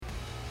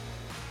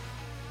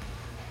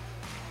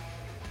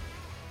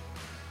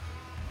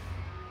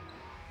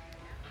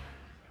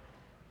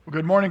Well,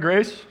 good morning,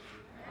 Grace.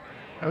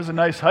 That was a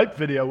nice hype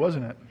video,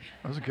 wasn't it?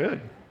 That was good.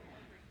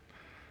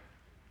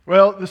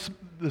 Well,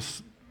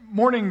 this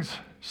morning's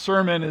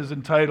sermon is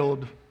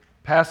entitled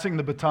Passing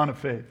the Baton of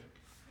Faith.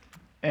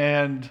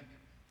 And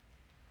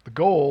the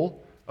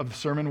goal of the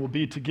sermon will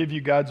be to give you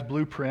God's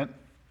blueprint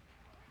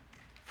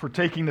for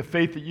taking the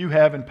faith that you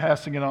have and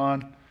passing it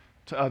on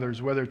to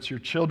others, whether it's your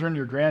children,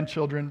 your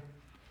grandchildren,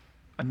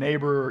 a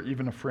neighbor, or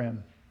even a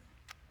friend.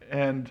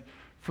 And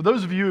for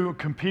those of you who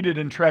competed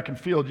in track and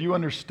field, you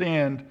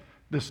understand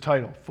this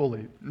title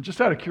fully. And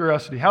just out of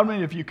curiosity, how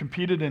many of you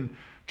competed in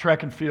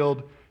track and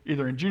field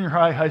either in junior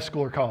high, high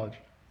school, or college?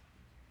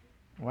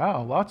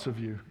 Wow, lots of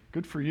you.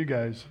 Good for you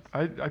guys.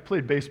 I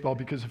played baseball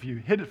because if you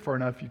hit it far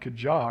enough, you could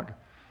jog.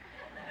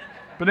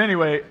 But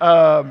anyway,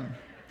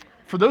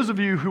 for those of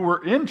you who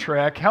were in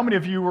track, how many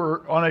of you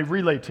were on a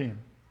relay team?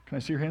 Can I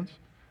see your hands?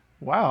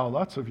 Wow,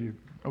 lots of you.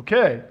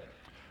 Okay.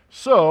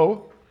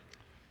 So,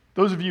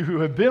 those of you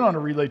who have been on a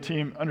relay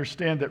team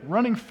understand that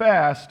running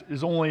fast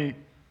is only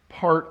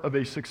part of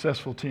a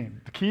successful team.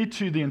 The key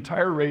to the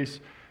entire race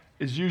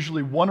is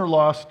usually won or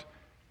lost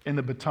in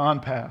the baton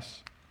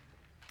pass.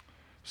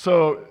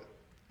 So,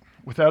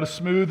 without a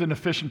smooth and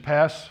efficient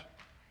pass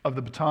of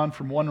the baton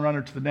from one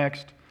runner to the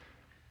next,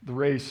 the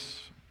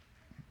race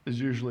is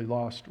usually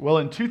lost. Well,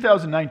 in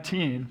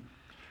 2019,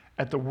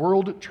 at the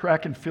World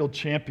Track and Field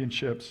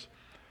Championships,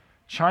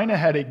 China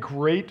had a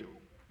great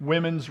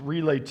women's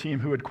relay team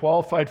who had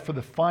qualified for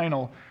the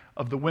final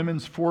of the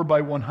women's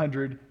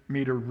 4x100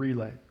 meter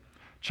relay.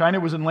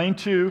 China was in lane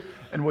 2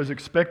 and was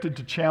expected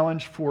to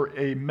challenge for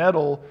a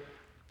medal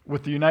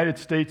with the United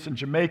States and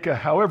Jamaica.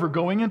 However,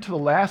 going into the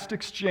last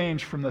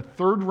exchange from the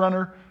third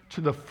runner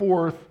to the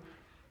fourth,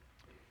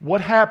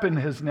 what happened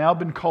has now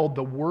been called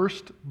the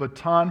worst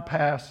baton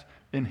pass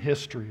in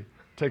history.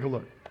 Take a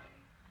look.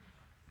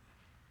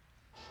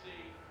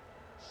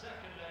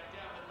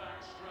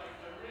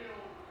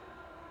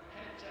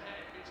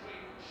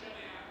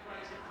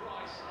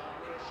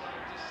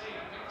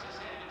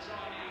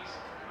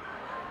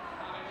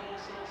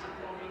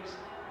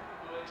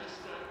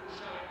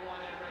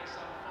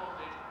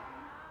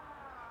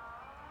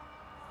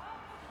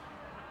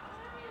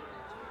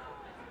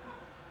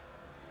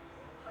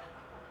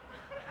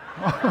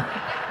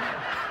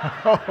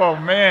 Oh,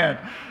 man.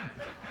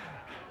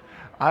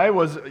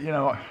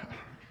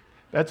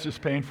 That's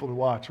just painful to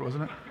watch,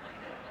 wasn't it?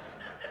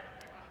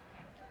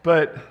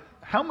 But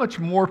how much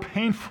more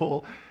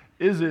painful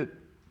is it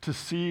to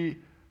see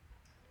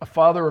a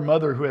father or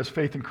mother who has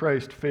faith in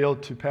Christ fail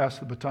to pass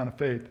the baton of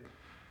faith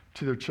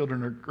to their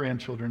children or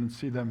grandchildren and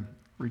see them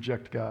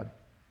reject God?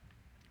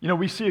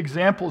 We see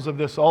examples of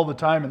this all the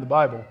time in the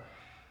Bible.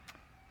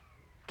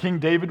 King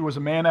David was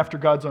a man after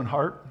God's own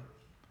heart,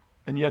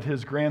 and yet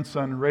his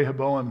grandson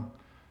Rehoboam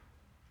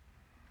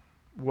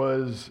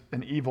was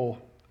an evil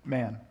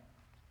man.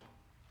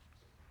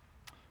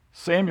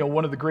 Samuel,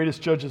 one of the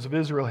greatest judges of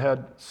Israel,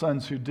 had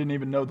sons who didn't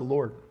even know the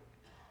Lord,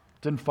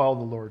 didn't follow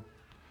the Lord.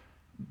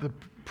 The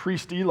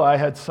priest Eli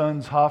had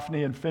sons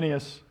Hophni and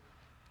Phinehas.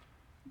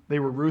 They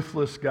were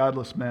ruthless,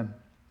 godless men.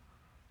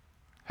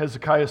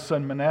 Hezekiah's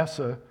son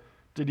Manasseh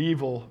did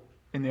evil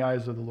in the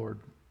eyes of the Lord.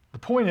 The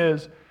point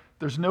is,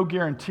 there's no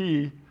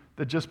guarantee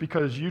that just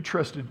because you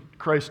trusted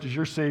Christ as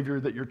your Savior,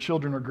 that your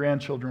children or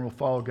grandchildren will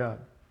follow God.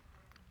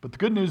 But the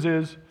good news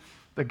is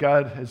that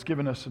God has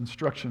given us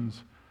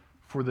instructions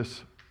for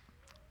this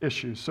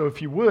issue. So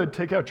if you would,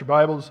 take out your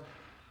Bibles.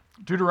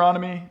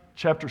 Deuteronomy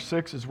chapter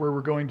 6 is where we're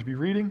going to be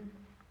reading.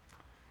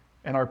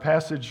 And our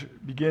passage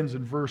begins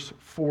in verse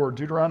 4.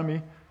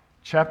 Deuteronomy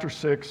chapter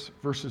 6,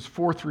 verses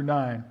 4 through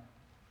 9.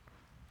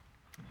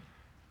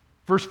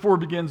 Verse 4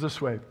 begins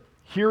this way.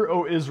 Hear,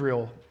 O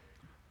Israel,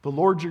 the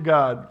Lord your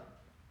God,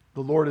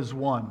 the Lord is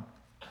one.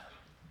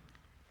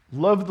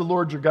 Love the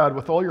Lord your God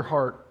with all your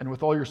heart and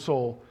with all your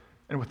soul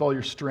and with all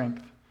your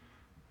strength.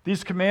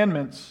 These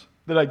commandments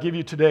that I give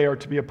you today are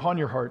to be upon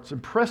your hearts.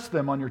 Impress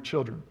them on your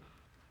children.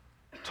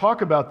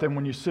 Talk about them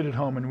when you sit at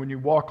home and when you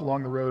walk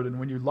along the road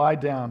and when you lie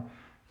down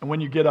and when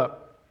you get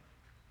up.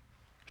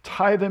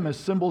 Tie them as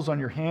symbols on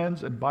your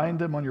hands and bind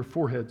them on your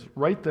foreheads.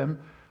 Write them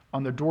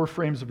on the door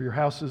frames of your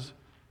houses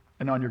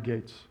and on your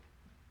gates.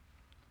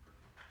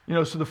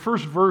 So the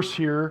first verse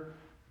here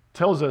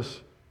tells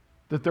us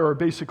that there are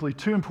basically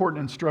two important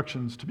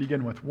instructions to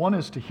begin with. One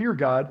is to hear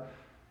God,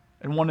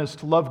 and one is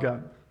to love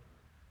God.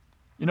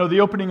 The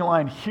opening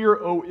line, "Hear,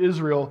 O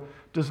Israel,"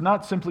 does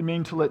not simply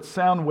mean to let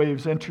sound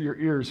waves enter your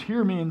ears.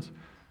 Hear means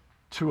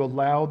to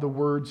allow the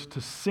words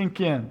to sink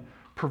in,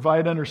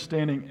 provide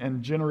understanding,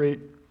 and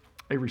generate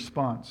a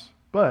response.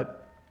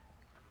 But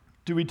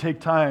do we take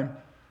time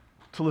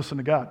to listen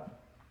to God?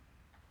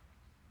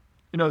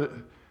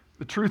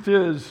 The truth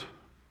is,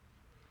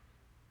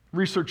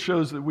 research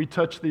shows that we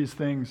touch these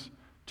things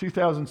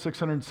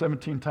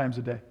 2,617 times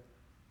a day.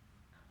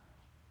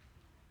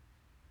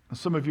 And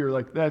some of you are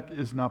like, that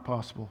is not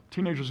possible.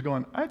 Teenagers are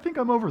going, I think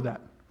I'm over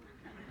that.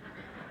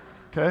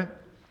 Okay?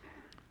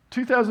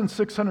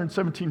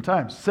 2,617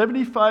 times.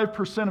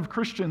 75% of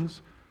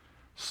Christians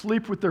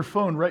sleep with their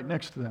phone right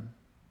next to them.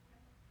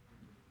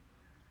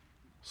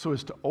 so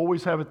as to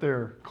always have it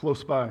there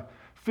close by.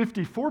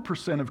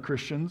 54% of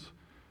Christians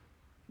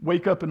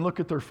wake up and look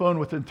at their phone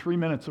within 3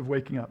 minutes of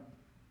waking up.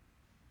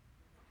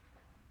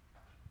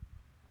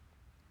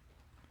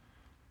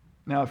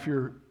 Now, if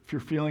you're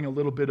feeling a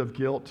little bit of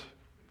guilt,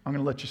 I'm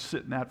going to let you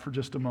sit in that for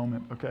just a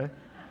moment, okay?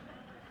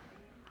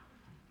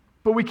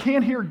 But we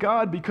can't hear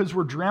God because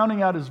we're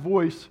drowning out his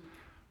voice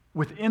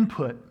with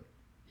input,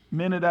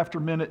 minute after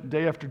minute,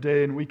 day after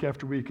day, and week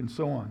after week, and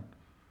so on.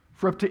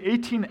 For up to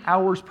 18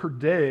 hours per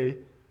day,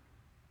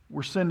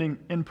 we're sending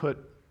input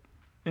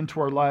into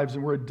our lives,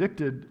 and we're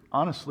addicted,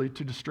 honestly,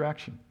 to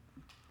distraction.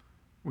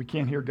 We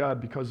can't hear God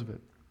because of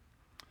it.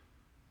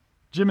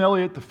 Jim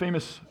Elliot, the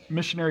famous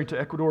missionary to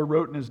Ecuador,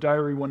 wrote in his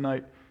diary one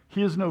night,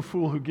 "He is no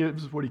fool who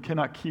gives what he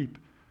cannot keep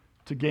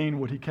to gain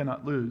what he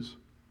cannot lose."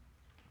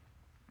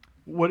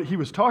 What he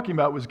was talking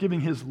about was giving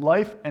his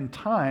life and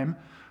time,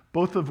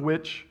 both of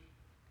which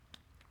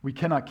we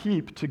cannot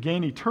keep, to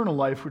gain eternal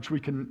life, which we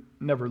can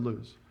never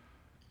lose.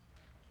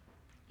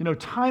 You know,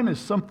 time is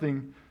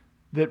something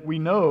that we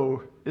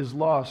know is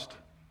lost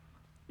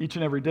each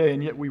and every day,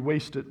 and yet we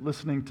waste it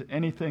listening to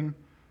anything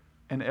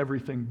and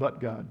everything but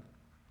God.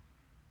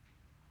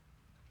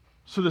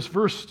 So this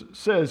verse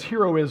says,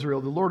 "Hear, O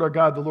Israel, the Lord our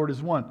God, the Lord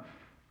is one."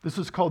 This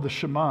is called the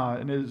Shema,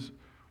 and is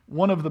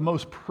one of the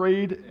most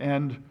prayed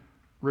and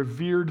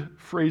revered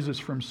phrases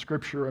from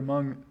Scripture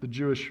among the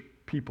Jewish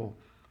people.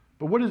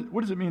 But what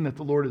does it mean that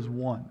the Lord is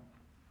one?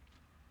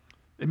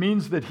 It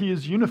means that he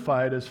is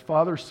unified as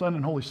Father, Son,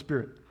 and Holy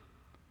Spirit.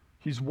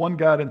 He's one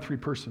God in three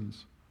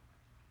persons.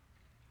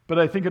 But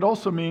I think it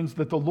also means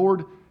that the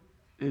Lord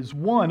is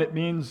one. It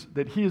means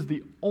that he is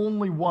the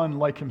only one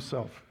like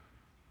himself.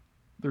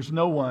 There's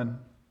no one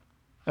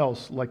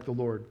else like the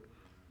Lord.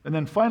 And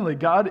then finally,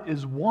 God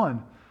is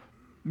one,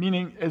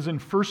 meaning as in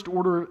first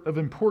order of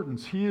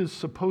importance. He is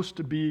supposed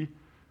to be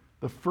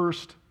the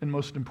first and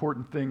most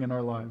important thing in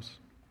our lives.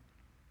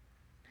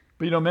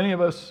 But you know, many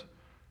of us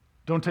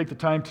don't take the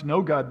time to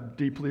know God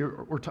deeply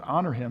or to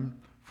honor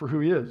him for who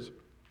he is.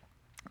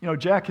 You know,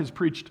 Jack has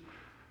preached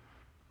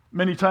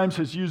many times,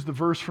 has used the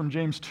verse from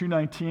James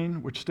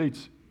 2:19, which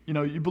states, you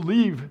know, you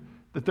believe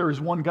that there is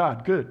one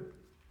God. Good.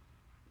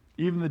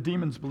 Even the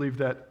demons believe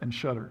that and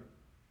shudder.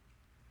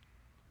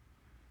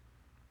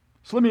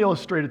 So let me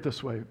illustrate it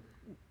this way.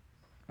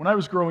 When I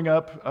was growing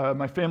up,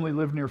 my family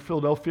lived near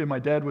Philadelphia. My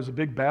dad was a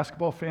big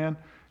basketball fan,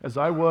 as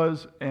I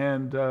was,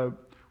 and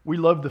we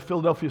loved the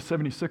Philadelphia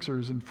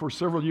 76ers. And for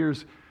several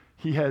years,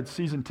 he had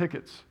season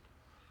tickets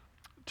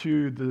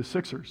to the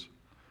Sixers.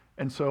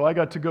 And so I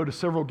got to go to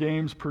several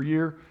games per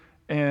year,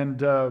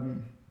 and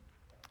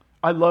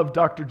I loved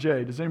Dr.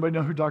 J. Does anybody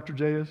know who Dr.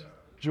 J is?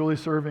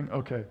 Julius Erving?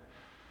 Okay.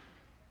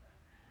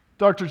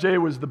 Dr. J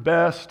was the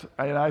best,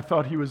 and I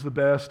thought he was the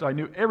best. I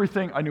knew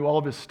everything. I knew all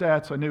of his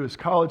stats. I knew his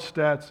college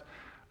stats.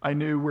 I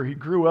knew where he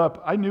grew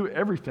up. I knew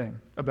everything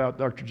about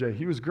Dr. J.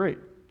 He was great.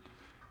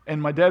 And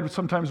my dad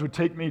sometimes would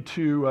take me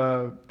to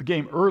the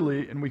game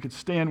early, and we could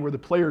stand where the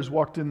players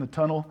walked in the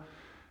tunnel,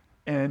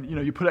 and you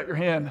know, you put out your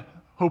hand,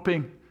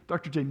 hoping.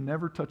 Dr. J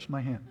never touched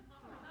my hand.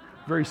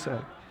 Very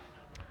sad.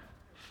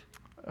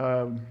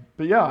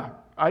 But yeah,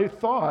 I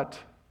thought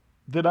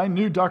that I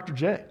knew Dr.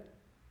 J.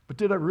 But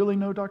did I really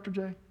know Dr.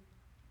 J?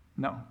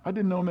 No, I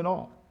didn't know him at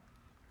all.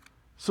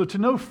 So to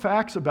know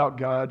facts about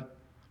God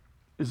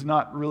is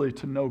not really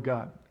to know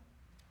God.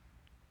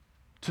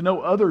 To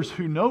know others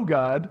who know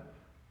God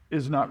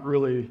is not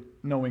really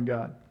knowing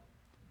God.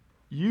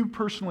 You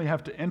personally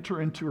have to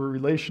enter into a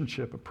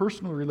relationship, a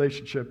personal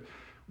relationship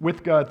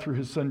with God through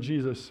his son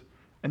Jesus,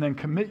 and then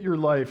commit your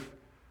life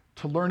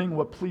to learning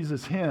what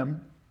pleases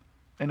him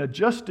and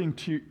adjusting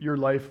to your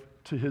life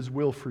to his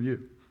will for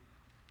you.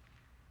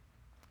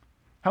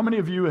 How many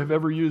of you have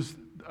ever used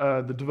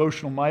the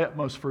devotional My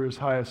Utmost for His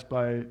Highest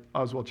by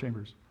Oswald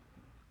Chambers?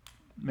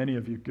 Many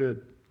of you,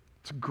 good.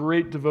 It's a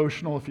great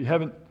devotional. If you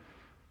haven't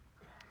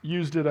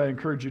used it, I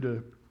encourage you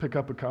to pick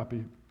up a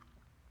copy.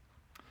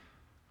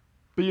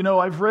 But you know,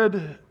 I've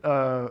read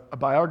a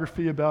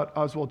biography about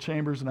Oswald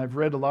Chambers, and I've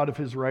read a lot of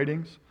his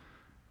writings.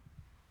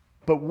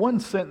 But one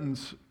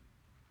sentence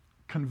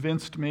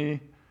convinced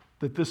me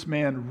that this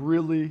man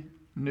really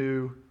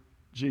knew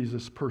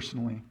Jesus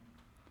personally.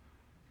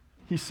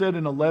 He said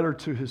in a letter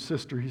to his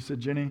sister, he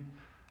said, "Jenny,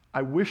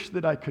 I wish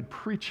that I could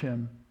preach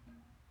him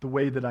the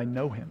way that I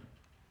know him."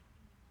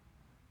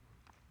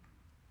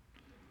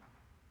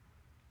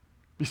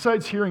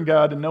 Besides hearing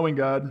God and knowing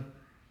God,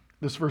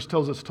 this verse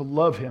tells us to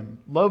love him.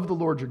 Love the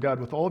Lord your God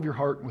with all of your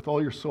heart, with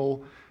all your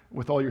soul,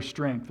 with all your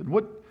strength. And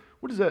what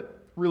does that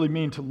really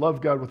mean, to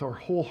love God with our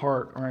whole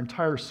heart, our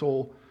entire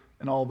soul,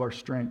 and all of our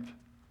strength?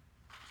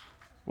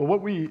 Well,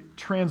 what we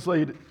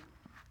translate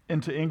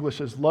into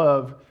English as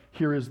love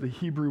here is the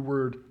Hebrew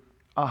word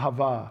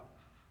ahava.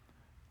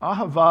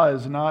 Ahava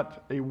is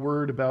not a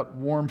word about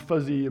warm,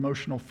 fuzzy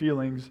emotional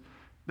feelings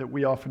that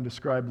we often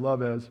describe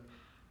love as.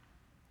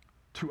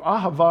 To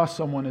ahava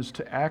someone is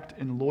to act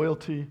in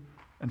loyalty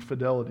and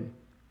fidelity.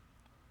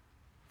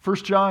 1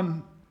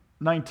 John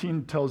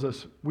 19 tells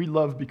us we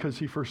love because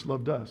he first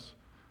loved us.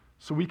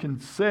 So we can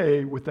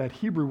say with that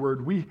Hebrew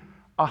word, we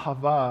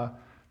ahava,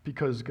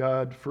 because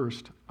God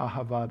first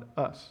ahavad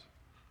us.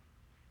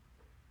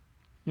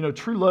 You know,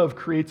 true love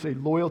creates a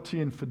loyalty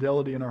and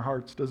fidelity in our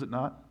hearts, does it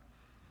not?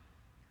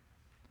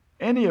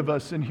 Any of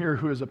us in here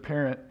who is a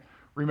parent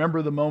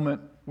remember the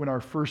moment when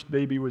our first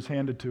baby was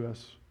handed to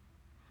us.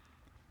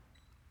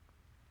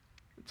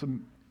 It's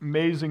an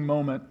amazing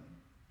moment.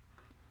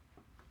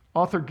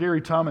 Author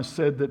Gary Thomas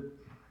said that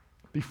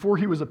before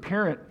he was a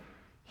parent,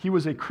 he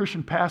was a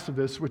Christian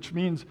pacifist, which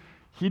means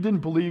he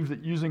didn't believe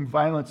that using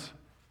violence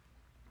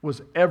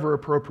was ever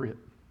appropriate.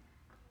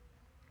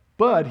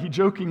 But he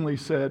jokingly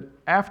said,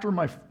 after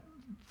my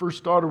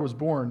first daughter was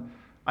born,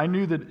 I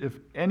knew that if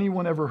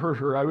anyone ever hurt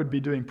her, I would be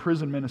doing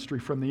prison ministry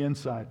from the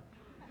inside.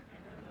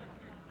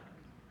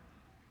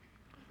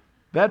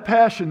 That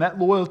passion, that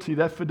loyalty,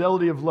 that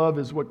fidelity of love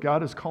is what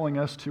God is calling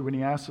us to when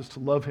he asks us to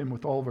love him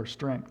with all of our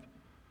strength.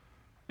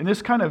 And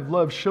this kind of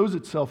love shows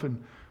itself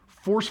in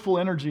forceful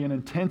energy and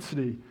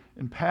intensity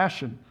and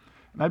passion.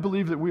 And I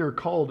believe that we are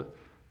called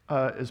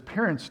as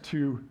parents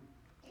to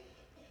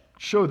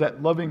show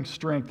that loving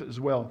strength as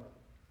well.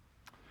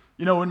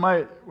 You know, when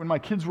my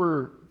kids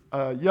were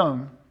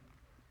young,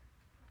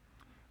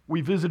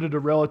 we visited a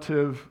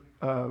relative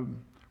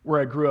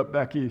where I grew up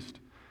back east.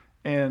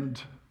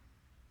 And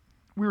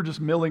we were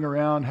just milling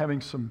around,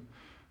 having some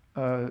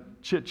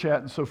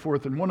chit-chat and so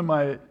forth. And one of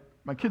my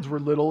kids were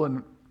little,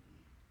 and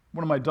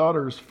one of my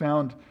daughters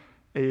found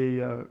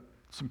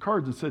some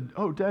cards and said,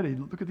 "Oh, Daddy,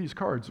 look at these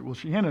cards." Well,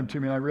 she handed them to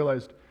me, and I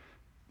realized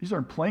these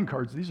aren't playing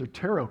cards. These are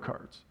tarot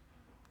cards.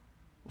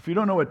 If you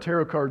don't know what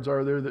tarot cards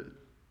are, they're the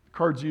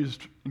cards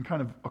used in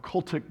kind of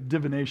occultic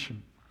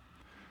divination.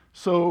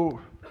 So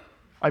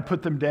I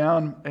put them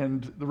down,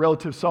 and the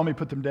relative saw me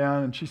put them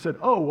down, and she said,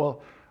 "Oh,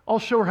 well, I'll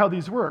show her how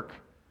these work."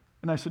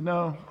 And I said,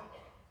 "No,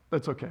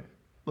 that's okay.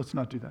 Let's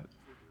not do that."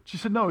 She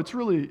said, "No, it's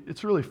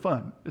really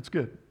fun. It's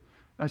good."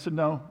 And I said,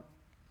 "No,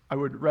 I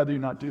would rather you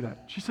not do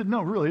that." She said,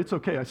 "No, really, it's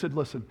okay." I said,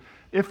 "Listen,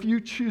 if you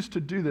choose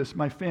to do this,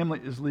 my family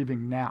is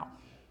leaving now.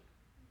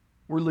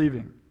 We're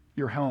leaving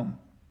your home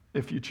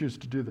if you choose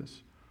to do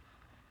this."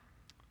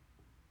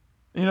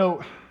 You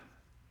know,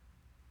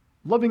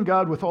 loving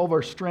God with all of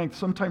our strength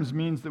sometimes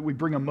means that we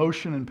bring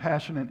emotion and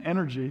passion and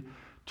energy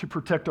to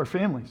protect our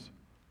families,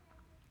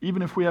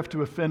 even if we have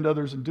to offend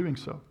others in doing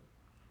so.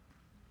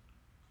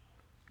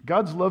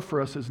 God's love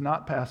for us is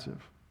not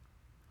passive.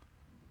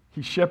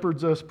 He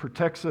shepherds us,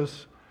 protects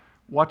us,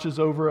 watches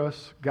over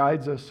us,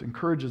 guides us,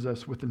 encourages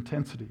us with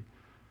intensity.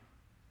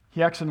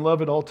 He acts in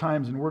love at all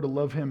times, and we're to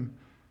love him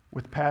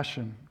with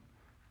passion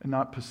and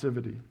not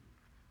passivity.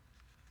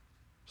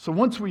 So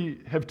once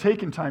we have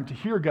taken time to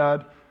hear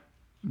God,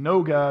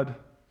 know God,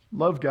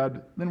 love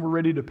God, then we're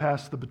ready to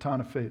pass the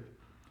baton of faith.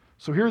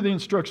 So here are the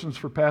instructions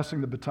for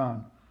passing the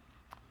baton.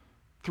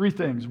 3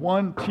 things.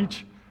 1,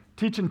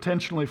 teach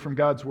intentionally from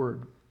God's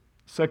word.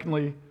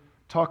 Secondly,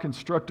 talk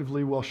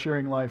instructively while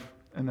sharing life.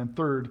 And then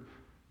 3rd,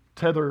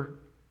 tether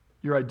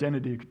your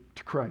identity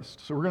to Christ.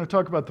 So we're going to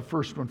talk about the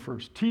first one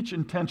first. Teach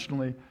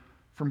intentionally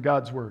from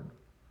God's word.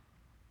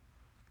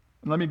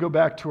 And let me go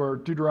back to our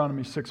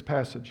Deuteronomy 6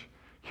 passage.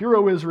 "Hear,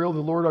 O Israel,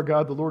 the Lord our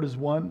God, the Lord is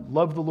one.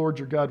 Love the Lord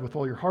your God with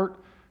all your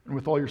heart and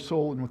with all your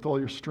soul and with all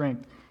your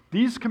strength.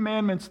 These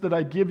commandments that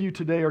I give you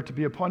today are to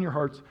be upon your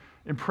hearts.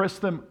 Impress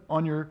them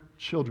on your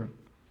children."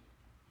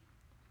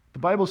 The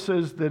Bible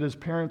says that as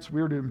parents,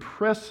 we are to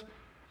impress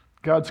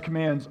God's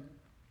commands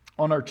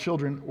on our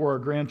children or our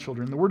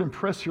grandchildren. The word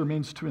impress here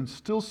means to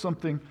instill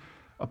something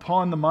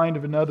upon the mind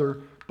of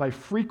another by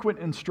frequent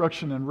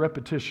instruction and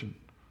repetition.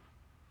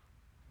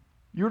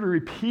 You are to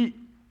repeat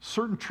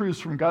certain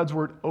truths from God's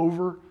word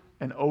over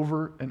and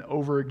over and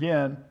over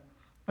again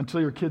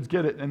until your kids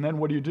get it. And then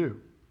what do?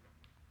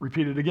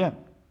 Repeat it again.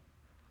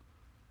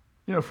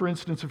 You know, for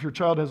instance, if your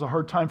child has a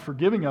hard time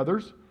forgiving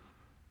others,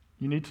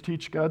 you need to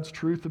teach God's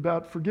truth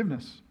about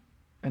forgiveness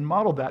and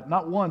model that,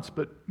 not once,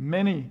 but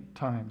many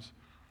times.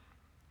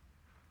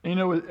 And you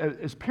know,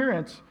 as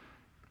parents,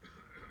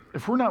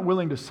 if we're not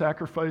willing to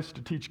sacrifice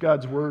to teach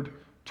God's word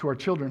to our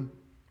children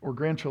or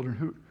grandchildren,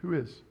 who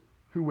is?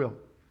 Who will?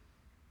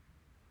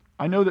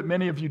 I know that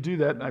many of you do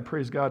that, and I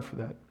praise God for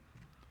that.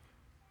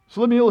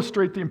 So let me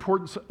illustrate the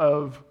importance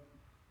of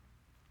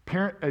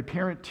a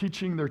parent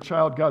teaching their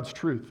child God's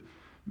truth.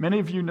 Many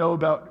of you know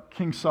about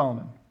King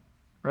Solomon,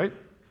 right?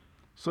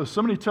 So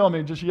somebody tell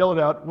me, just yell it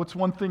out, what's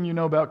one thing you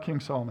know about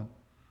King Solomon,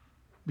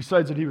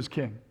 besides that he was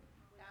king?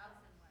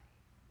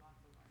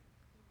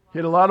 He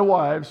had a lot of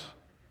wives.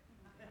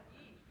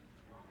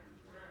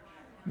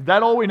 Is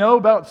that all we know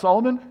about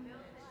Solomon?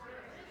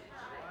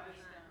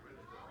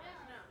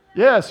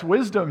 Yes,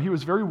 wisdom. He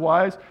was very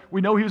wise. We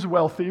know he was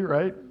wealthy,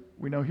 right?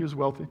 We know he was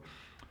wealthy.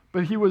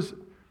 But he was,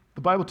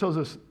 the Bible tells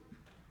us,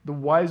 the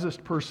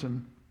wisest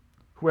person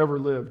who ever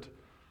lived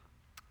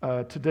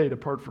to date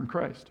apart from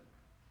Christ.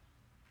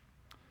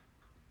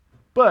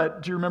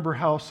 But do you remember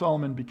how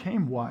Solomon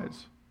became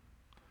wise?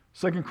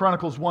 2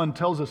 Chronicles 1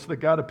 tells us that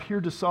God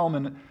appeared to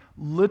Solomon,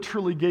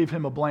 literally gave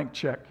him a blank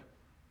check.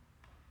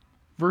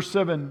 Verse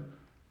 7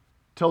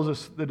 tells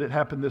us that it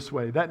happened this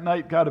way. That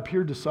night God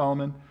appeared to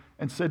Solomon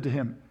and said to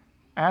him,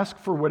 Ask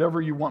for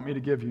whatever you want me to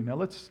give you. Now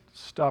let's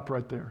stop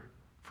right there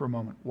for a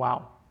moment.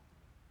 Wow.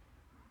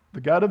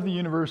 The God of the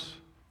universe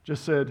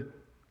just said,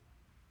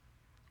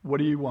 what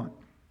do you want?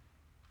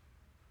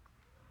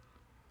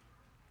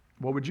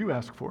 What would you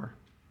ask for?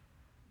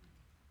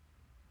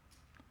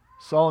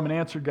 Solomon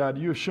answered God,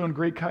 you have shown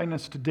great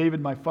kindness to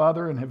David my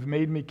father and have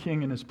made me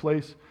king in his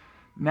place.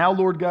 Now,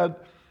 Lord God,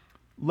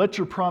 let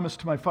your promise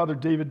to my father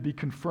David be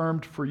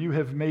confirmed, for you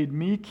have made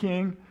me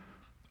king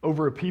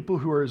over a people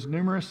who are as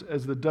numerous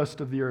as the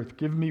dust of the earth.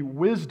 Give me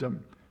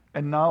wisdom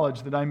and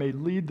knowledge that I may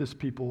lead this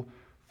people,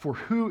 for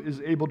who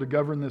is able to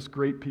govern this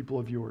great people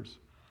of yours?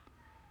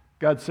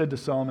 God said to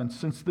Solomon,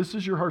 since this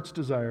is your heart's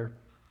desire,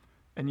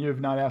 and you have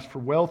not asked for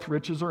wealth,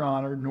 riches, or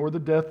honor, nor the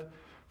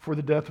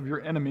death of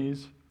your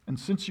enemies, and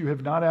since you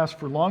have not asked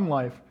for long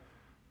life,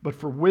 but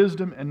for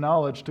wisdom and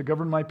knowledge to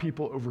govern my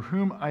people over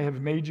whom I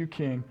have made you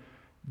king,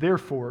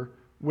 therefore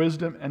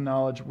wisdom and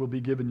knowledge will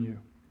be given you.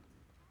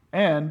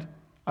 And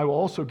I will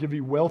also give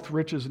you wealth,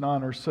 riches, and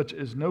honor, such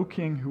as no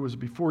king who was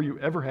before you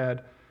ever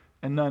had,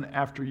 and none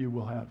after you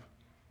will have.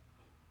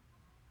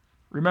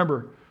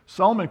 Remember,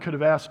 Solomon could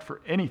have asked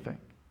for anything.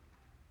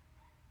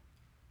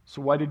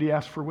 So why did he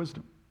ask for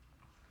wisdom?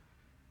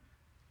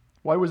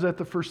 Why was that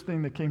the first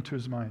thing that came to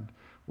his mind?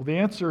 Well, the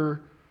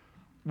answer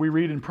we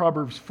read in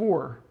Proverbs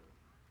 4.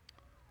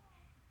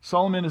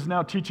 Solomon is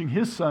now teaching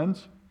his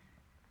sons,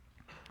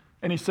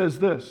 and he says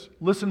this,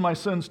 listen, my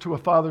sons, to a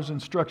father's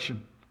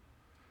instruction.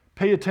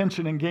 Pay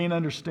attention and gain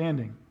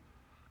understanding.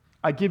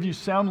 I give you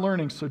sound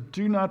learning, so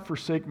do not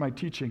forsake my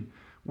teaching.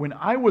 When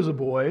I was a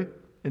boy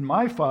in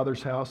my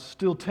father's house,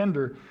 still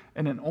tender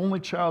and an only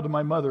child of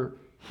my mother,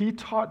 he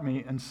taught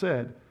me and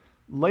said,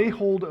 lay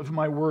hold of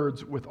my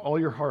words with all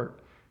your heart.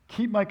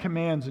 Keep my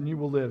commands and you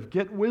will live.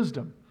 Get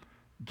wisdom.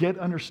 Get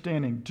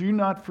understanding. Do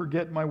not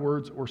forget my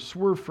words or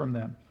swerve from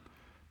them.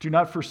 Do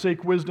not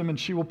forsake wisdom and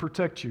she will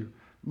protect you.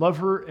 Love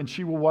her and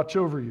she will watch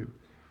over you.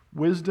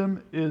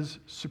 Wisdom is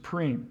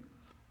supreme.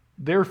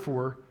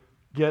 Therefore,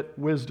 get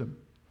wisdom.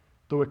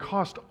 Though it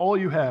cost all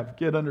you have,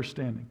 get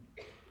understanding.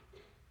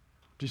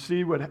 Do you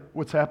see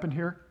what's happened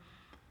here?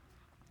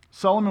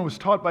 Solomon was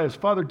taught by his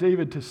father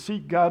David to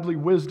seek godly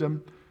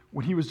wisdom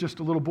when he was just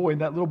a little boy.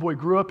 And that little boy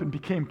grew up and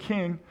became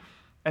king.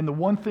 And the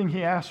one thing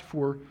he asked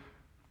for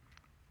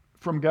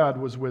from God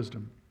was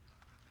wisdom.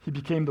 He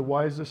became the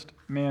wisest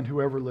man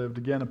who ever lived,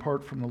 again,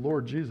 apart from the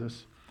Lord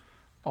Jesus,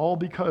 all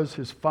because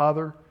his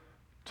father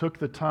took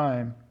the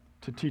time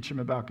to teach him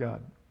about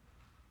God.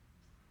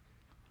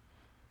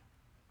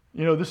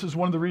 You know, this is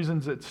one of the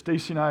reasons that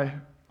Stacy and I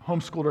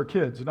homeschooled our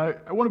kids. And I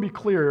want to be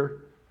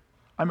clear,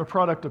 I'm a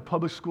product of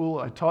public school.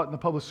 I taught in the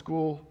public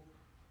school.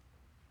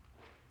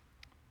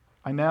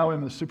 I now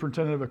am the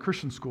superintendent of a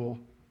Christian school.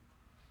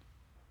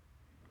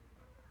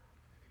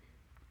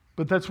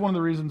 But that's one of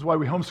the reasons why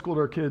we homeschooled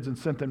our kids and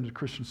sent them to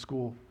Christian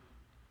school.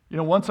 You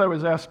know, once I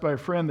was asked by a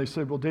friend, they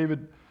said, well,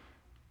 David,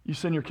 you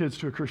send your kids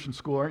to a Christian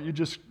school. Aren't you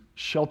just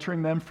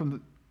sheltering them from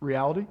the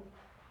reality?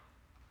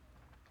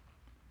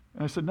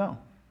 And I said, no.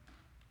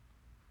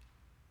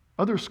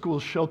 Other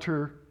schools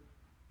shelter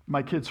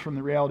my kids from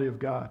the reality of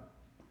God.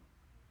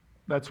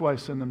 That's why I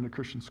send them to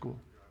Christian school.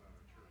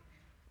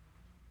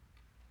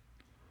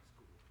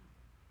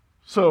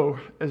 So,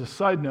 as a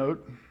side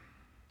note,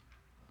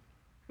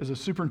 as a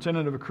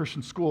superintendent of a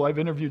Christian school, I've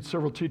interviewed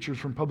several teachers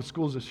from public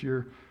schools this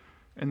year,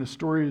 and the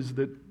stories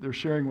that they're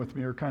sharing with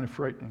me are kind of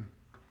frightening.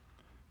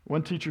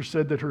 One teacher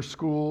said that her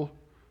school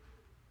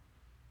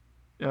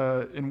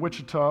in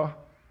Wichita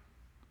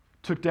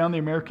took down the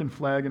American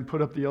flag and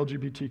put up the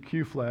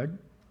LGBTQ flag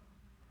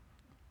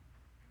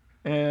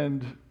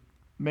and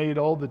made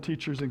all the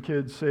teachers and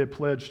kids say a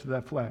pledge to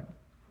that flag.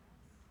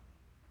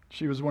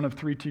 She was one of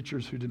 3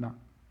 teachers who did not.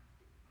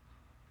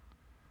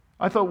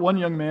 I thought one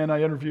young man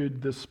I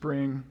interviewed this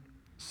spring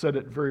said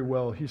it very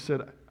well. He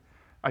said,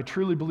 I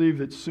truly believe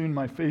that soon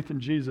my faith in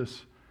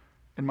Jesus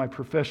and my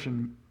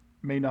profession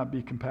may not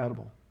be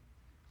compatible.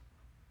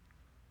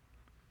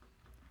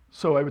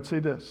 So I would say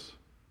this.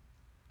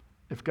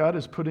 If God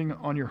is putting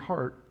on your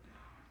heart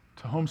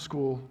to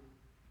homeschool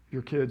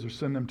your kids or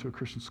send them to a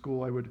Christian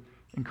school, I would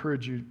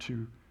encourage you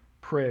to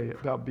pray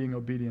about being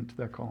obedient to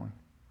that calling.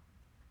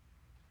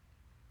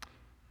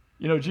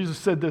 You know, Jesus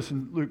said this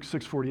in Luke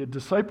 6:40, a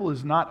disciple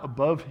is not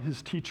above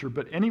his teacher,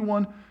 but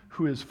anyone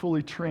who is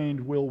fully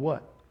trained will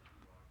what?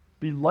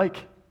 Be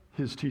like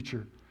his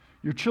teacher.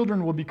 Your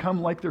children will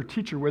become like their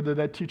teacher, whether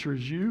that teacher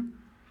is you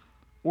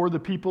or the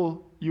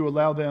people you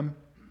allow them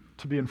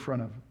to be in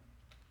front of.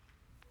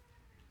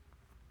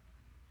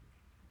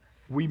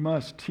 We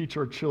must teach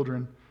our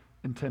children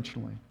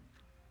intentionally.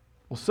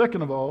 Well,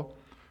 second of all,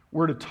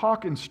 we're to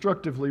talk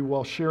instructively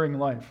while sharing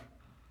life.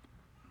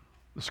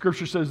 The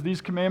scripture says,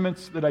 these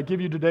commandments that I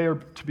give you today are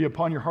to be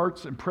upon your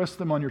hearts. Impress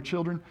them on your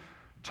children.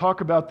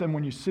 Talk about them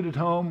when you sit at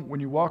home, when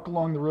you walk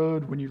along the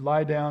road, when you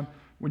lie down,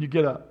 when you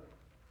get up.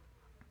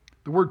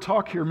 The word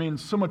talk here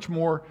means so much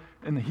more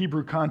in the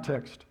Hebrew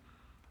context.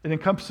 It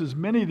encompasses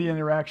many of the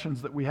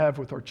interactions that we have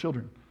with our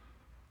children.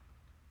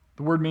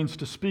 The word means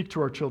to speak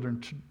to our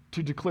children,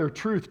 to declare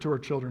truth to our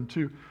children,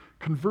 to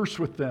converse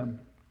with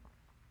them,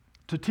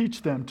 to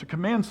teach them, to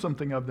command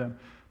something of them,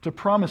 to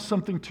promise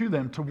something to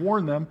them, to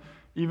warn them,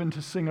 even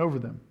to sing over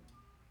them.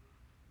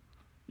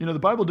 You know, the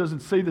Bible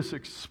doesn't say this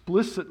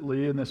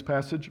explicitly in this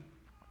passage,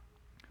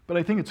 but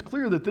I think it's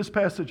clear that this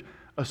passage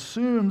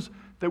assumes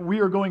that we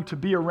are going to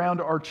be around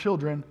our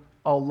children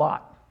a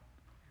lot.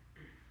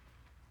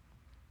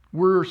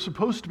 We're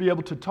supposed to be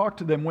able to talk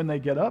to them when they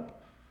get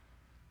up,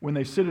 when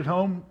they sit at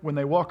home, when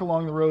they walk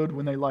along the road,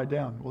 when they lie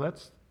down. Well,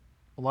 that's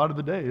a lot of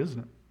the day, isn't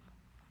it?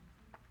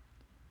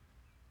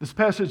 This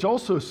passage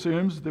also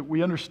assumes that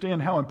we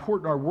understand how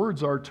important our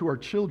words are to our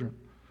children.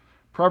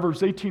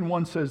 Proverbs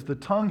 18:1 says, "The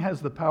tongue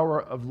has the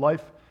power of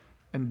life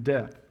and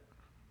death."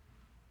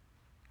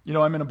 You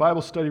know, I'm in a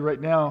Bible study right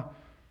now,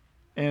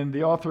 and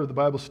the author of the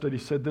Bible study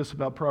said this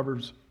about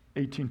Proverbs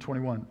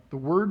 18:21. "The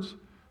words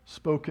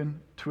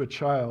spoken to a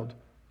child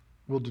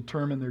will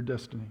determine their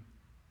destiny."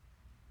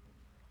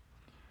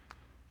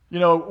 You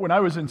know, when I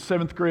was in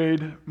 7th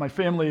grade, my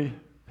family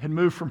had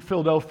moved from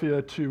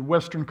Philadelphia to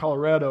western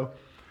Colorado,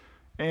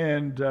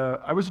 and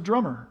I was a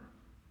drummer.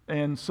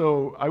 And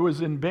so I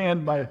was in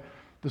band by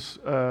this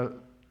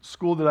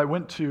school that I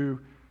went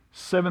to.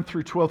 7th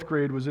through 12th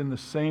grade was in the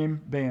same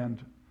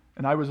band,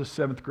 and I was a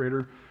 7th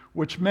grader,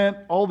 which meant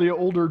all the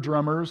older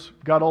drummers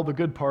got all the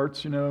good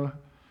parts, you know,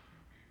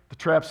 the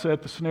trap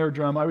set, the snare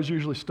drum. I was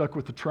usually stuck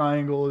with the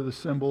triangle or the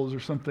cymbals or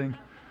something.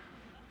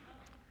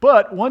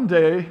 But one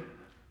day,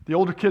 the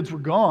older kids were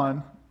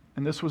gone,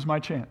 and this was my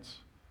chance.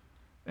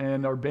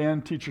 And our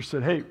band teacher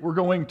said, "Hey, we're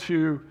going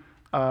to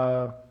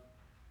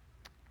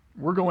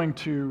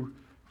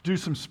do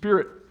some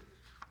spirit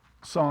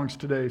songs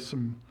today."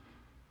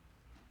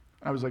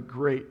 I was like,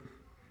 great.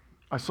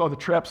 I saw the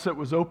trap set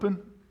was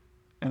open,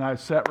 and I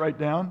sat right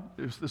down.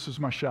 This was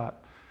my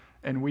shot.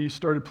 And we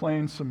started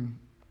playing some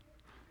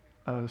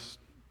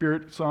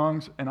spirit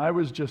songs, and I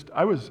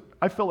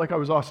felt like I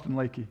was Austin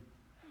Lakey.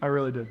 I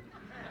really did.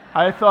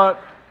 I thought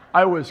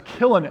I was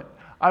killing it.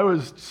 I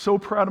was so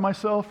proud of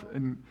myself,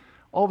 and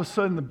all of a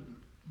sudden the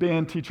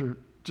band teacher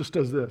just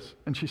does this,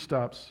 and she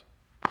stops,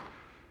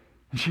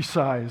 and she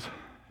sighs,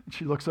 and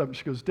she looks up and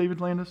she goes,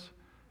 "David Landis,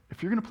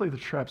 if you're going to play the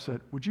trap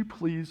set, would you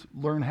please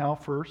learn how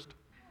first?"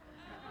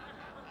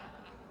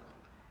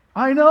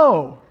 I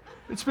know.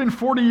 It's been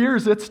 40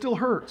 years. It still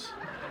hurts.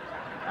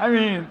 I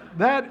mean,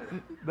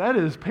 that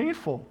is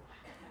painful.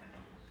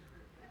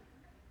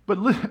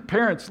 But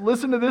parents,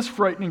 listen to this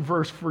frightening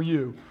verse for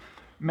you.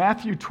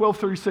 Matthew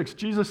 12:36,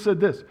 Jesus said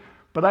this,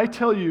 "But I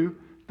tell you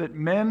that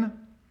men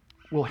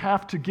will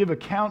have to give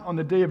account on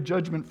the day of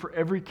judgment for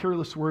every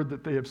careless word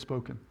that they have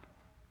spoken."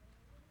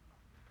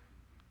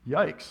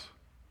 Yikes.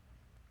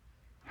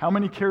 How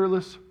many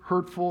careless,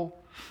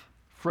 hurtful,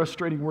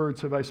 frustrating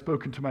words have I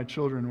spoken to my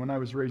children when I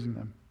was raising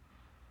them?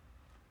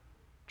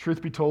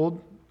 Truth be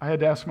told, I had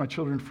to ask my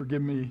children to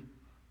forgive me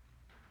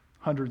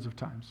hundreds of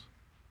times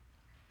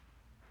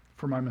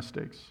for my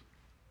mistakes.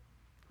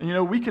 And you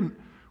know, we can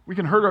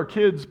hurt our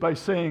kids by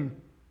saying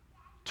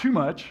too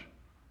much.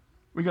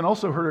 We can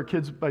also hurt our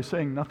kids by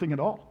saying nothing at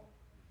all.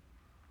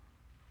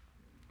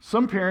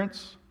 Some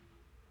parents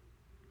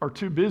are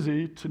too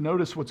busy to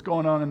notice what's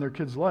going on in their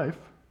kid's life,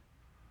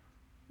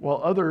 while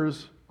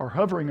others are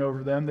hovering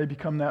over them. They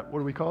become that, what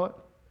do we call it?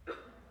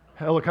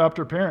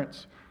 Helicopter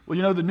parents. Well,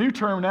 you know, the new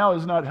term now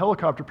is not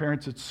helicopter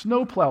parents, it's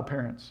snowplow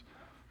parents.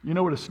 You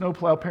know what a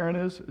snowplow parent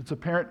is? It's a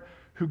parent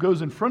who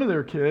goes in front of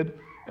their kid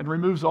and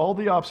removes all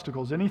the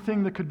obstacles,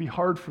 anything that could be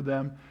hard for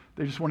them.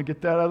 They just want to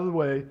get that out of the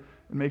way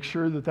and make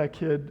sure that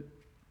kid,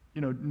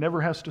 you know,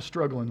 never has to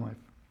struggle in life.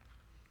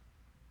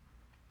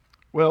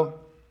 Well,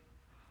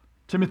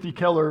 Timothy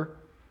Keller,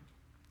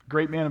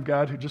 great man of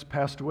God who just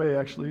passed away,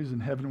 actually, he's in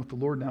heaven with the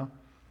Lord now.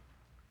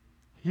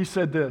 He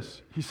said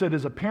this. He said,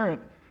 as a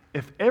parent,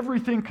 if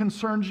everything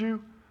concerns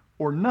you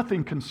or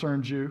nothing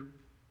concerns you,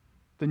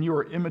 then you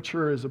are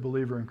immature as a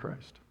believer in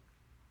Christ.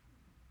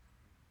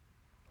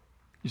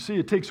 You see,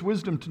 it takes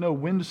wisdom to know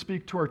when to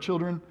speak to our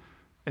children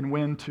and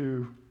when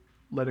to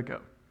let it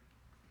go.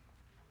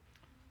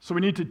 So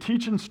we need to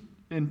teach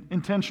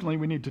intentionally,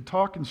 we need to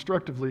talk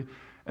instructively,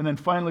 and then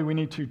finally we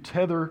need to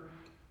tether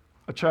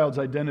a child's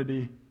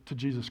identity to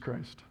Jesus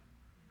Christ.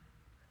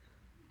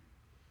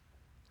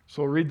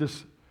 So I'll read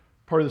this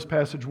part of this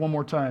passage one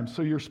more time.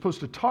 So you're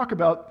supposed to talk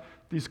about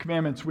these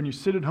commandments when you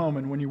sit at home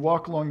and when you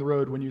walk along the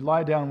road, when you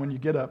lie down, when you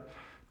get up.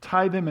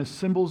 Tie them as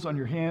symbols on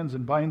your hands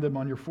and bind them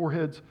on your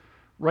foreheads.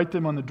 Write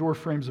them on the door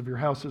frames of your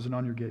houses and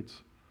on your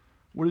gates.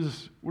 What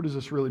does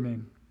this really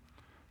mean?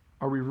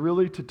 Are we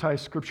really to tie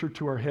Scripture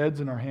to our heads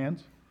and our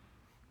hands?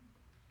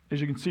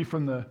 As you can see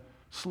from the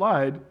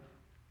slide,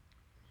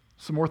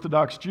 some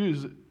Orthodox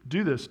Jews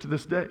do this to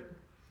this day.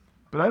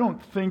 But I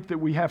don't think that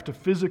we have to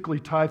physically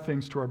tie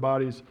things to our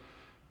bodies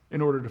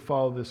in order to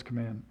follow this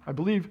command. I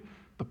believe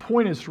the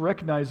point is to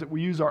recognize that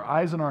we use our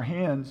eyes and our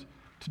hands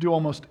to do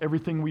almost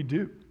everything we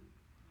do.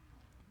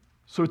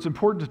 So it's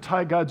important to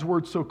tie God's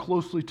word so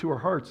closely to our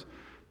hearts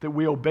that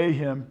we obey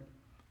him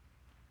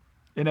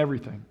in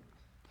everything.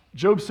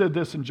 Job said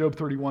this in Job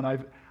 31,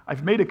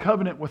 I've made a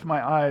covenant with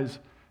my eyes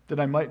that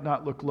I might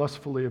not look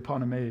lustfully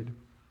upon a maid.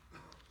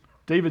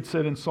 David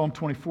said in Psalm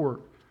 24,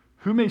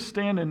 Who may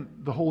stand in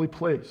the holy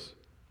place?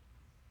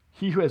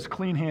 He who has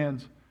clean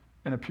hands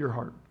and a pure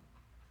heart.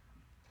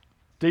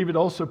 David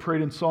also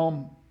prayed in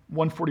Psalm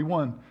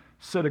 141,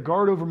 set a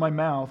guard over my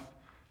mouth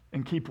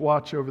and keep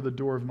watch over the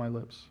door of my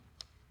lips.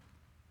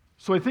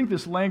 So I think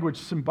this language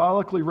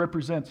symbolically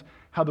represents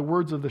how the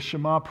words of the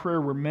Shema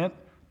prayer were meant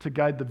to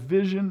guide the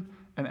vision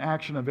and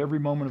action of every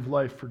moment of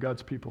life for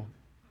God's people.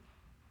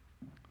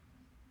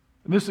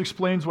 And this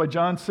explains why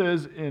John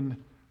says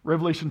in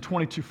Revelation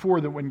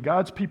 22:4 that when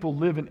God's people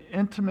live in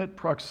intimate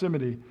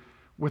proximity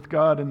with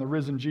God and the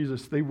risen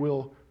Jesus, they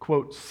will,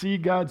 quote, see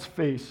God's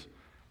face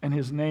and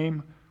his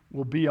name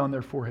will be on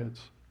their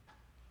foreheads.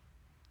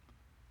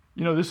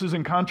 You know, this is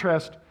in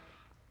contrast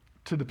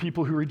to the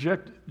people who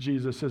reject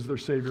Jesus as their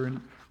Savior.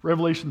 In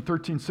Revelation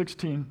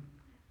 13:16,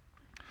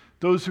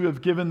 those who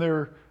have given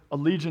their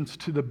allegiance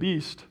to the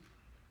beast,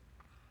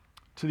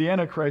 to the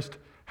Antichrist,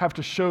 have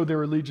to show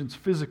their allegiance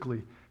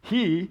physically.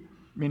 He,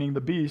 meaning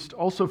the beast,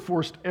 also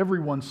forced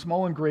everyone,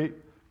 small and great,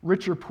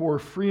 rich or poor,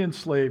 free and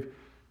slave,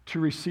 to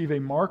receive a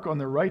mark on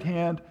their right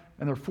hand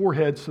and their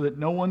forehead so that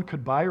no one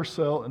could buy or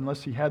sell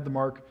unless he had the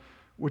mark,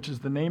 which is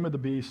the name of the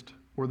beast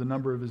or the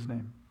number of his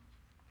name.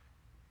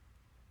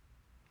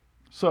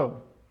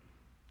 So,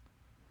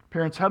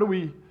 parents, how do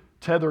we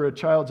tether a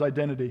child's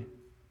identity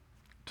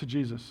to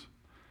Jesus?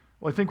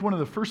 Well, I think one of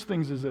the first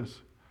things is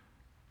this.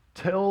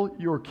 Tell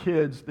your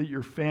kids that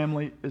your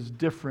family is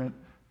different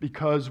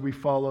because we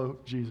follow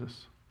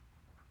Jesus.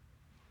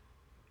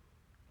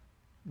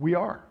 We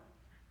are.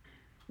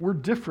 We're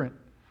different.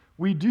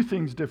 We do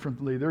things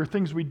differently. There are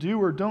things we do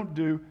or don't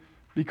do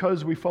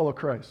because we follow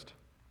Christ.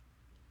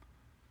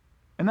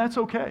 And that's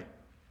okay.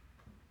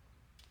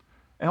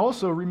 And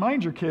also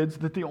remind your kids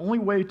that the only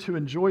way to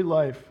enjoy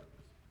life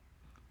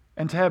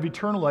and to have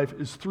eternal life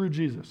is through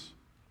Jesus.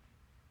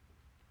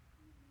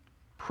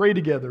 Pray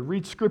together,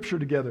 read scripture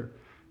together,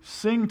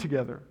 sing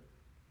together.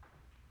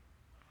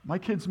 My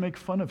kids make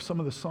fun of some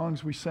of the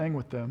songs we sang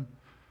with them.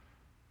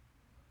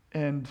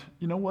 And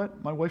you know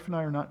what? My wife and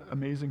I are not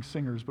amazing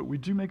singers, but we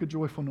do make a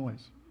joyful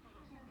noise.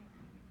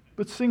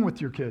 But sing with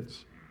your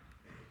kids.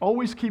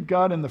 Always keep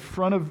God in the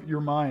front of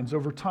your minds.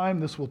 Over time,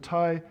 this will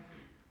tie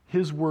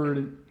his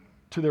word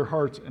to their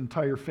hearts and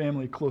tie your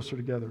family closer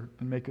together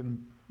and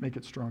make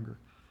it stronger.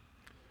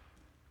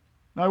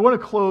 Now, I want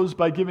to close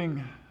by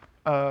giving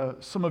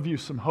some of you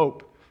some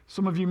hope.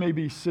 Some of you may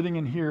be sitting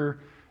in here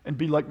and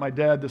be like my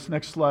dad. This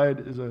next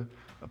slide is a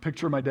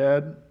picture of my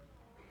dad.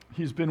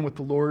 He's been with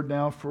the Lord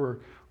now for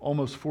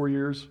almost 4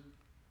 years.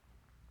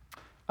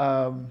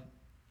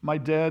 My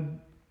dad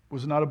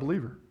was not a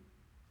believer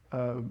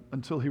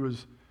until he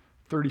was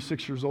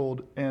 36 years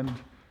old. And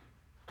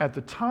at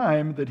the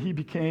time that he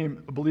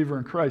became a believer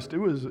in Christ, it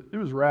was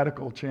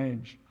radical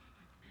change.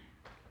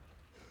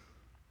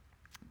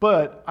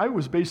 But I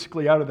was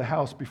basically out of the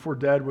house before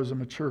Dad was a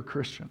mature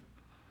Christian.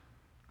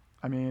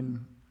 I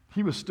mean,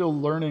 he was still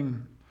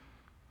learning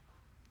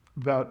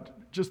about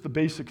just the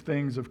basic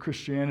things of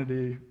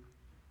Christianity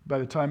by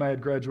the time I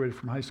had graduated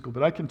from high school.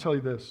 But I can tell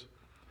you this,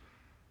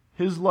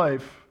 his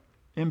life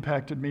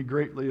impacted me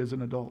greatly as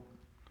an adult.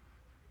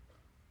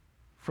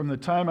 From the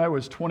time I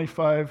was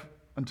 25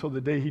 until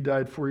the day he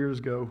died 4 years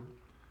ago,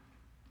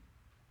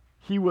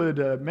 he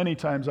would, many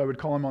times I would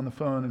call him on the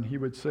phone and he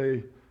would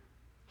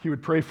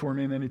pray for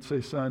me and then he'd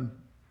say, son,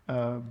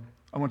 I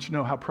want you to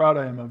know how proud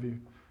I am of you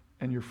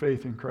and your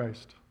faith in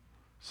Christ.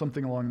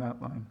 Something along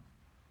that line.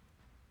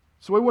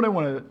 So what I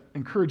want to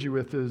encourage you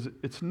with is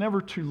it's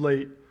never too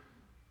late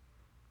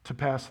to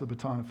pass the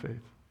baton of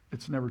faith.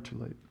 It's never too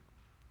late.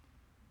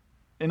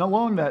 And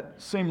along that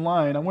same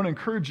line, I want to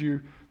encourage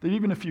you that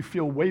even if you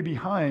feel way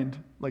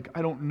behind, like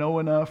I don't know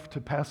enough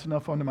to pass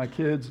enough on to my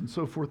kids and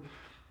so forth,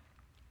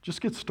 just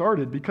get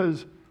started,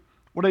 because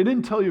what I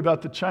didn't tell you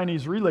about the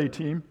Chinese relay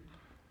team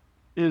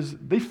is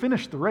they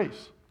finished the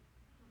race.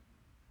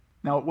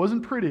 Now, it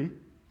wasn't pretty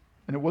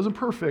and it wasn't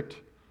perfect,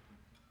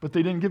 but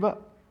they didn't give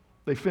up.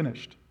 They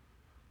finished.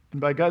 And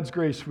by God's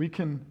grace, we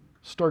can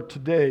start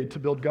today to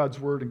build God's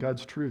word and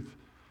God's truth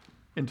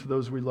into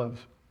those we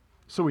love.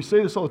 So we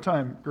say this all the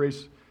time,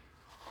 Grace,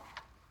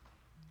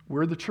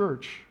 we're the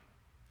church.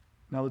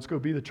 Now let's go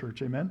be the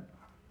church. Amen?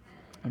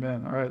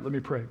 Amen. All right, let me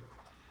pray.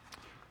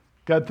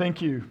 God,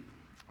 thank you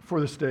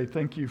for this day.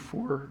 Thank you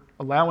for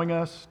allowing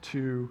us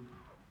to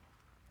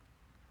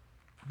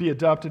be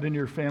adopted into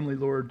your family,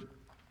 Lord.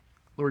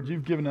 Lord,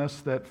 you've given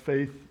us that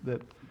faith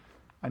that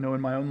I know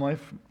in my own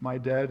life my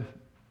dad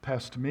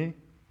passed to me,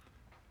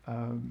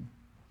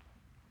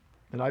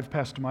 that I've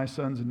passed to my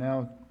sons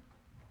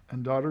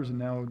and daughters, and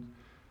now,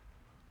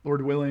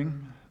 Lord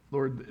willing,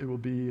 Lord, it will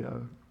be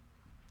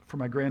for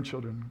my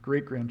grandchildren,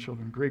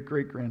 great-grandchildren,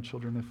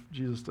 great-great-grandchildren if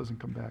Jesus doesn't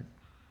come back.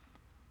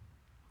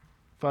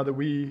 Father,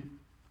 we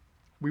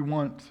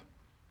want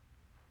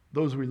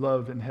those we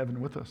love in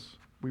heaven with us.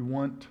 We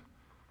want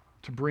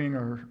to bring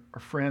our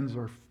friends,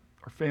 our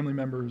family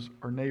members,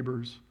 our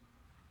neighbors.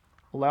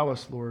 Allow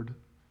us, Lord,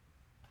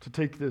 to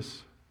take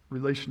this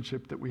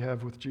relationship that we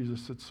have with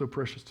Jesus that's so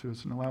precious to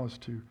us and allow us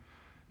to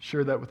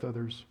share that with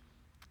others.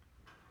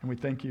 And we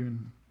thank you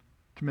and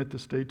commit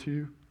this day to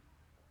you.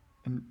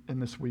 in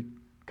this week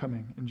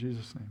coming. In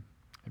Jesus' name,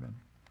 amen.